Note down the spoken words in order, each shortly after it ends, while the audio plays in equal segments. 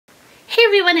Hey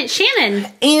everyone, it's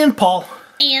Shannon. And Paul.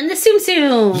 And the Tsum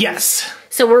Tsum. Yes.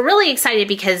 So we're really excited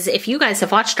because if you guys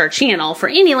have watched our channel for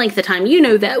any length of time, you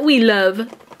know that we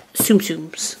love Tsum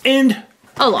Tsums. And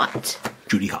a lot.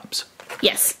 Judy Hopps.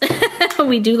 Yes,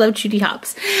 we do love Judy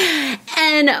Hopps.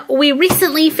 And we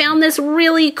recently found this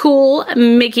really cool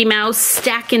Mickey Mouse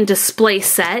stack and display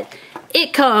set.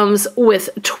 It comes with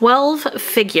 12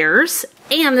 figures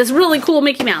and this really cool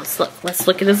Mickey Mouse. Look, let's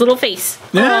look at his little face.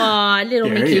 Yeah. Aw, little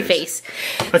Mickey face.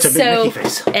 That's a big Mickey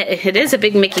face. It is a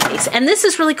big Mickey face. And this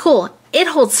is really cool. It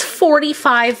holds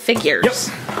 45 figures.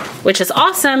 Yep. Which is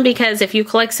awesome because if you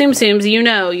collect Tsum Tsums, you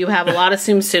know you have a lot of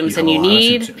Tsum Tsums and you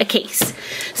need a case.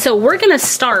 So we're going to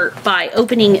start by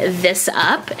opening this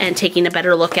up and taking a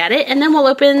better look at it. And then we'll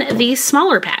open these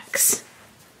smaller packs.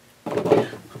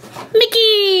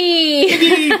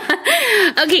 Mickey!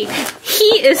 Okay, he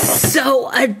is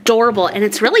so adorable and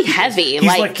it's really heavy. He's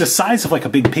like the size of like a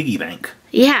big piggy bank.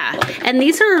 Yeah, and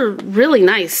these are really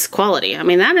nice quality. I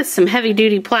mean, that is some heavy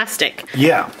duty plastic.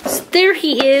 Yeah. So there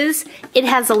he is. It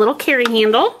has a little carry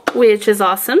handle, which is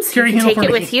awesome. So you can take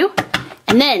it with you.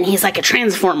 And then he's like a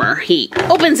transformer. He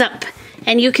opens up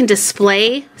and you can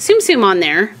display Tsum Tsum on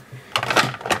there.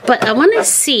 But I want to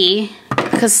see,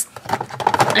 because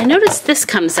I noticed this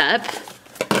comes up.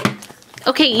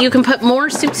 Okay, you can put more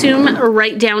Tsum Tsum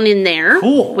right down in there,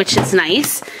 cool. Which is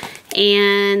nice.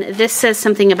 And this says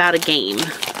something about a game.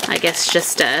 I guess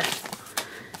just a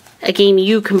game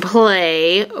you can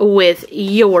play with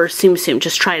your Tsum Tsum.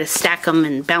 Just try to stack them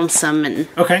and bounce them and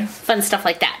fun stuff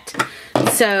like that.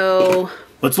 So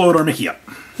let's load our Mickey up.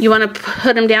 You want to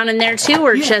put them down in there too,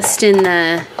 or just in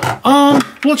the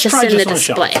let's try just on the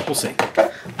shelf. We'll see.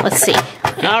 Let's see.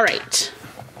 All right.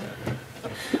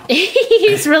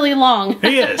 He's really long.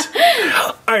 He is.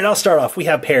 All right, I'll start off. We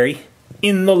have Perry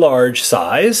in the large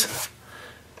size.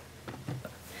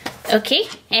 Okay,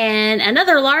 and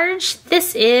another large.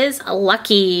 This is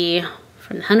Lucky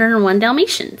from the 101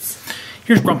 Dalmatians.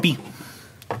 Here's Grumpy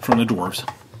from the Dwarves.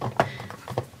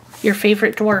 Your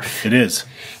favorite dwarf. It is.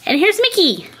 And here's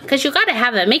Mickey, because you got to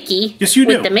have a Mickey. Yes, you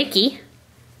do. With the Mickey.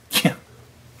 Yeah.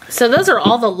 So those are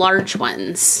all the large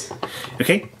ones.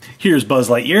 Okay, here's Buzz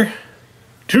Lightyear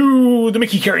to the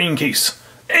Mickey carrying case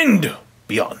and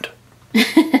beyond.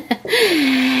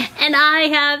 And I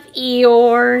have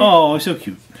Eeyore. Oh, so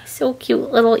cute. So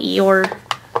cute, little Eeyore.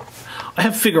 I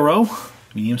have Figaro,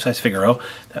 medium-sized Figaro.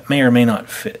 That may or may not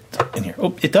fit in here.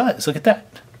 Oh, it does. Look at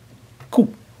that.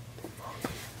 Cool.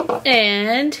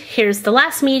 And here's the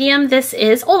last medium. This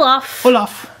is Olaf.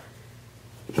 Olaf.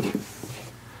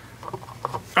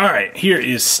 Alright, here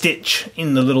is Stitch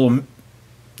in the little...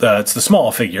 it's the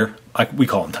small figure. We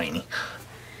call him Tiny.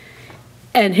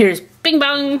 And here's Bing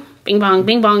Bong, Bing Bong,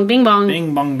 Bing Bong, Bing Bong.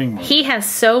 Bing Bong, Bing Bong. He has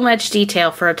so much detail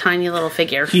for a tiny little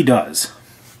figure. He does.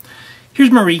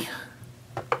 Here's Marie.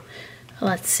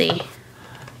 Let's see.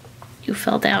 You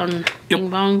fell down, Bing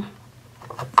Bong.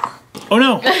 Oh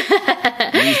no!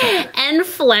 And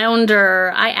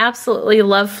Flounder. I absolutely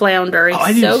love Flounder.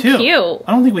 He's so cute.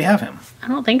 I don't think we have him. I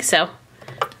don't think so.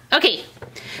 Okay,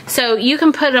 so you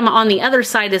can put him on the other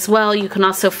side as well. You can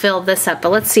also fill this up, but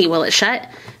let's see, will it shut?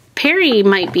 Perry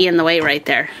might be in the way right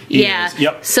there. He is.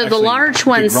 Yep. So actually, the large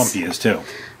ones... Grumpy is too.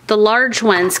 The large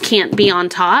ones can't be on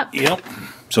top. Yep.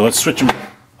 So let's switch them.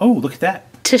 Oh, look at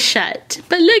that. To shut.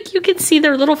 But look, you can see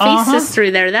their little faces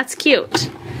through there. That's cute.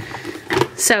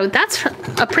 So that's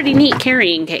a pretty neat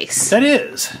carrying case. That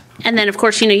is. And then, of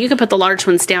course, you know, you can put the large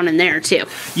ones down in there, too.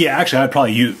 Yeah, actually, I'd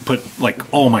probably put,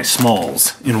 like, all my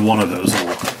smalls in one of those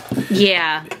little...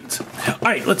 Yeah. Bins. All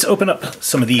right, let's open up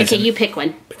some of these. Okay, you pick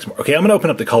one. Okay, I'm going to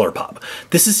open up the Color Pop.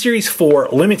 This is Series 4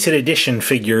 Limited Edition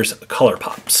Figures Color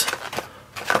Pops.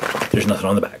 There's nothing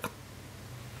on the back.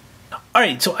 All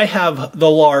right, so I have the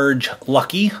large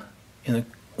Lucky in the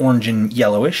orange and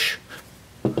yellowish.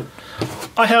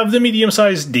 I have the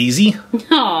medium-sized Daisy.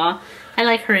 Aw, I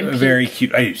like her in pink. Very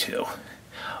cute. I do too.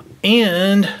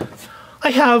 And I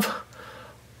have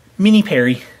Mini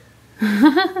Perry.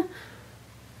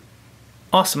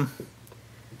 Awesome.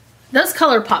 Those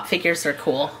Color Pop figures are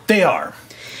cool. They are.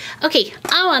 Okay,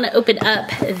 I want to open up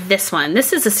this one.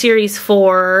 This is a Series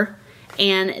 4,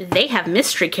 and they have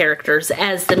mystery characters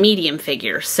as the medium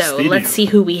figures. So let's see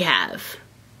who we have.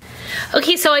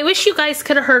 Okay, so I wish you guys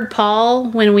could have heard Paul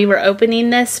when we were opening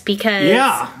this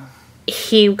because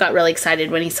he got really excited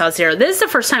when he saw Zero. This is the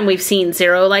first time we've seen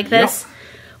Zero like this. Yep.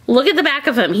 Look at the back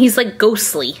of him. He's like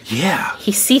ghostly. Yeah.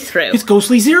 He's see-through. It's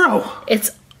Ghostly Zero.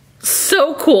 It's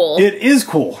so cool. It is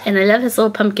cool. And I love his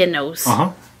little pumpkin nose.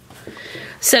 Uh-huh.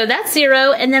 So that's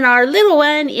Zero. And then our little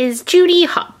one is Judy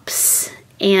Hopps.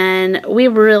 And we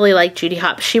really like Judy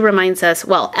Hop. She reminds us,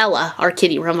 well, Ella, our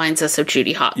kitty, reminds us of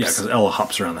Judy Hopps. Yeah, because Ella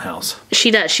hops around the house. She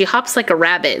does. She hops like a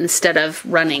rabbit instead of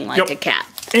running like a cat.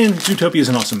 And Zootopia is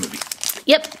an awesome movie.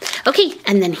 Yep. Okay,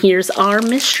 and then here's our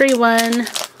mystery one.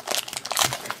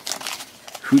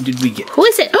 Who did we get? Who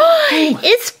is it? Oh,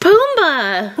 it's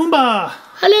Pumbaa. Pumbaa.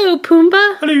 Hello,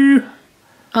 Pumbaa. Hello.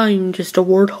 I'm just a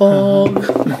warthog.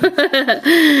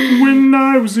 When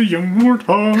I was a young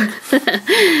warthog.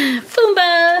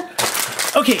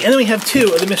 Pumbaa. Okay, and then we have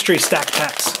 2 of the mystery stack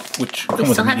packs, which come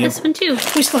with a medium. We still have this one too.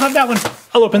 We still have that one.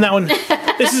 I'll open that one.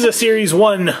 This is a series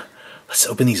 1. Let's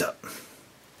open these up.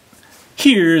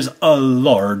 Here's a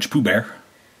large Pooh Bear.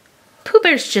 Pooh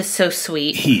Bear's just so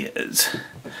sweet. He is.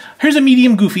 Here's a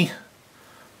medium Goofy.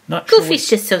 Not Goofy's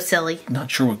just so silly.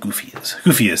 Not sure what Goofy is.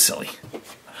 Goofy is silly.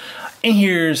 And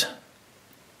here's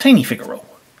Tiny Figaro.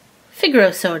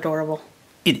 Figaro's so adorable.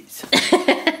 It is.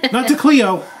 Not to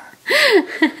Cleo.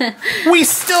 We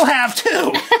still have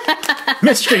 2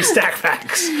 mystery stack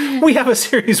packs. We have a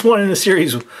series 1 and a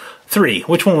series 3.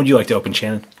 Which one would you like to open,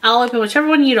 Shannon? I'll open whichever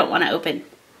one you don't want to open.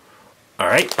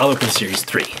 Alright, I'll open series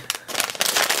 3.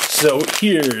 So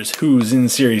here's who's in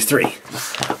series 3.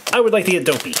 I would like to get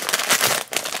Dopey.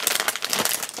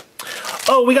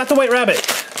 Oh, we got the White Rabbit.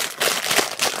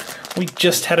 We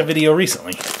just had a video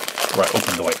recently where I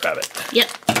opened the White Rabbit. Yep.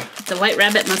 The White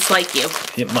Rabbit must like you.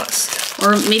 It must.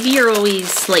 Or maybe you're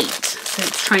always late, so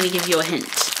it's trying to give you a hint.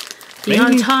 Be Maybe.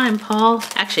 on time, Paul.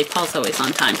 Actually, Paul's always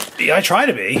on time. Yeah, I try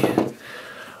to be.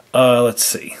 Let's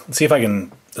see. Let's see if I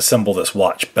can assemble this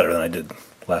watch better than I did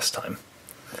last time.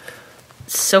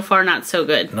 So far, not so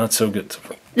good. Not so good so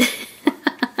far.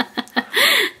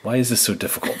 Why is this so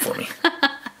difficult for me?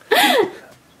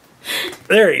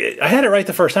 There, I had it right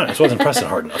the first time. I just wasn't pressing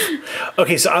hard enough.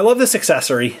 Okay, so I love this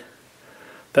accessory.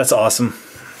 That's awesome.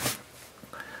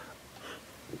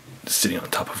 Just sitting on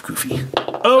top of Goofy.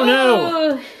 Oh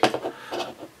no!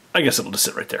 I guess it'll just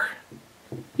sit right there.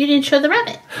 You didn't show the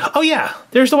rabbit. Oh yeah,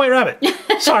 there's the White Rabbit.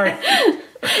 Sorry.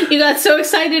 You got so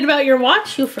excited about your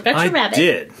watch, you forgot your rabbit. I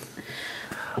did.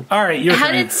 All right, your How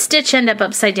turn. did Stitch end up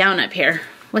upside down up here?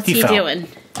 What's he doing?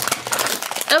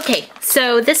 Okay,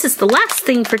 so this is the last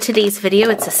thing for today's video.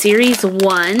 It's a series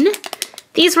 1.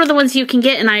 These were the ones you can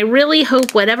get, and I really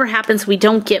hope whatever happens we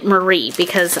don't get Marie,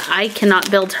 because I cannot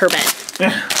build her bed.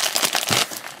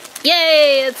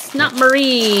 Yay, it's not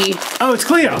Marie. Oh, it's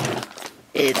Cleo.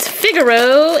 It's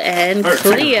Figaro and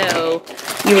Cleo.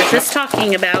 You were just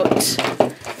talking about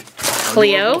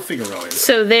Cleo. Figaro is.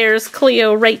 So there's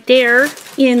Cleo right there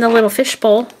in the little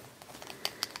fishbowl.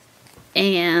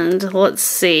 And let's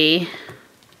see.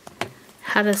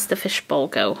 How does the fishbowl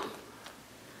go?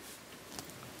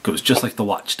 Goes just like the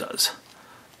watch does.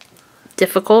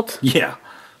 Difficult? Yeah.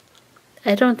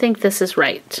 I don't think this is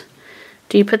right.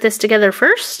 Do you put this together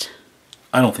first?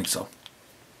 I don't think so.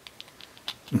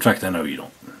 In fact, I know you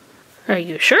don't. Are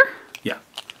you sure? Yeah.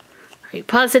 Are you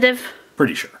positive?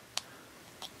 Pretty sure.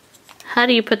 How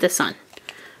do you put this on?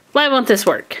 Why won't this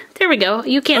work? There we go.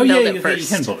 You can't build it first.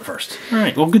 You can build it first. All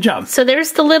right. Well, good job. So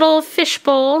there's the little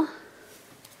fishbowl.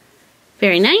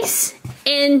 Very nice.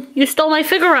 And you stole my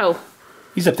Figaro.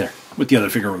 He's up there with the other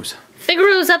Figaros.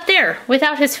 Figaro's up there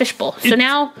without his fishbowl. So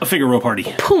now a Figaro party.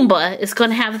 Pumbaa is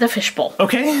going to have the fishbowl.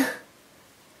 Okay.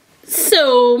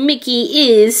 So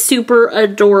Mickey is super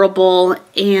adorable,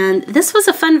 and this was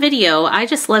a fun video. I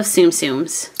just love Tsum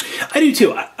Tsums. I do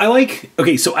too. I like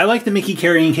the Mickey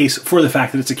carrying case for the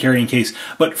fact that it's a carrying case,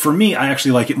 but for me, I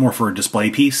actually like it more for a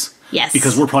display piece. Yes.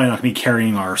 Because we're probably not going to be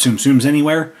carrying our Tsum Tsums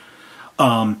anywhere.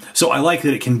 So I like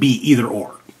that it can be either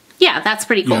or. Yeah, that's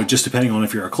pretty cool. You know, just depending on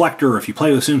if you're a collector or if you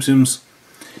play with Tsum Tsums.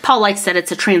 Paul likes that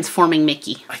it's a transforming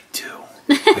Mickey. I do.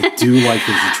 I do like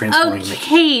that it's a transforming Mickey.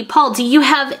 Okay, Paul, do you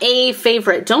have a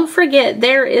favorite? Don't forget,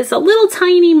 there is a little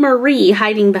tiny Marie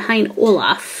hiding behind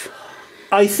Olaf.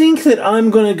 I think that I'm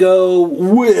going to go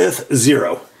with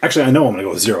Zero. Actually, I know I'm going to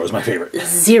go with Zero as my favorite.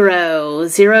 Zero.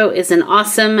 Zero is an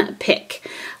awesome pick.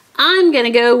 I'm going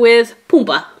to go with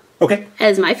Pumbaa. Okay.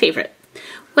 As my favorite.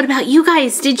 What about you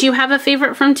guys? Did you have a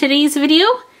favorite from today's video?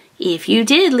 If you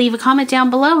did, leave a comment down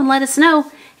below and let us know.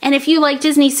 And if you like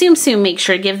Disney Tsum Tsum, make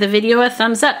sure to give the video a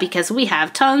thumbs up because we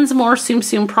have tons more Tsum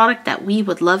Tsum product that we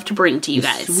would love to bring to you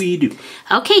guys. Yes, we do.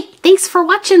 Okay, thanks for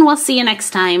watching. We'll see you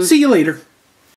next time. See you later.